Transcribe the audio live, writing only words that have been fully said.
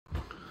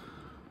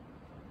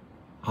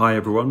Hi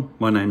everyone,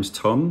 my name's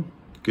Tom.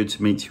 Good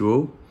to meet you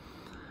all.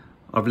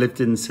 I've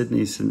lived in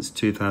Sydney since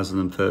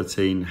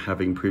 2013,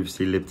 having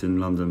previously lived in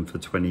London for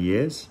 20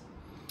 years.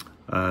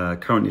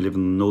 Currently live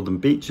on the Northern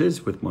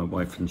Beaches with my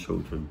wife and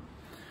children.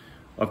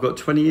 I've got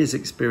 20 years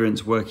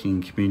experience working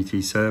in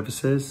community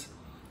services,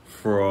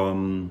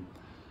 from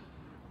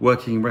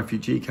working in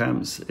refugee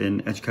camps,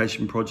 in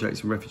education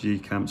projects and refugee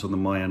camps on the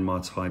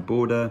Myanmar-Thai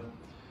border,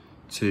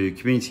 to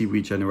community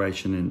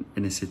regeneration in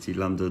inner city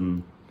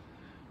London,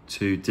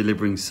 to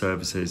delivering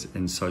services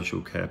in social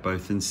care,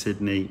 both in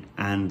Sydney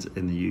and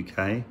in the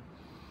UK.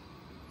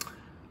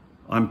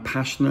 I'm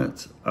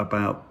passionate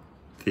about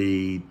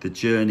the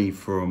journey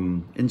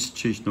from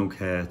institutional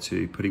care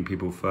to putting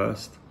people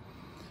first,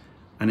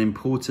 and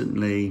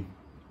importantly,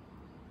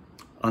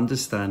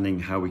 understanding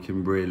how we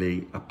can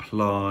really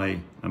apply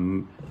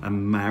and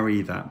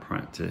marry that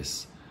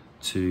practice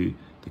to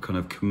the kind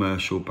of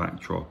commercial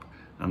backdrop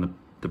and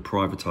the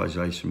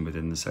privatisation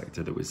within the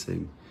sector that we're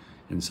seeing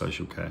in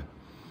social care.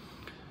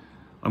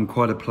 I'm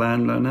quite a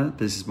plan learner.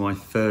 This is my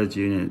third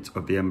unit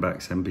of the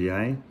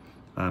MBA,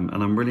 and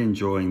I'm really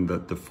enjoying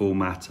the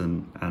format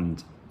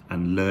and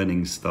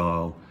learning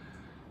style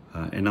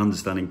in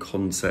understanding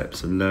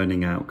concepts and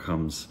learning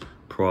outcomes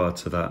prior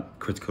to that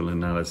critical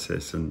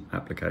analysis and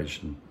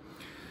application.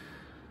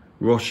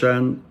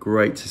 Roshan,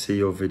 great to see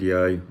your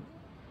video.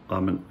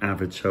 I'm an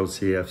avid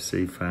Chelsea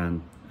FC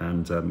fan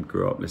and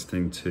grew up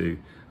listening to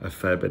a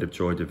fair bit of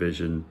Joy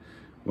Division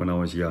when I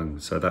was young.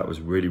 So that was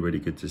really, really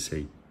good to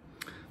see.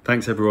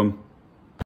 Thanks everyone.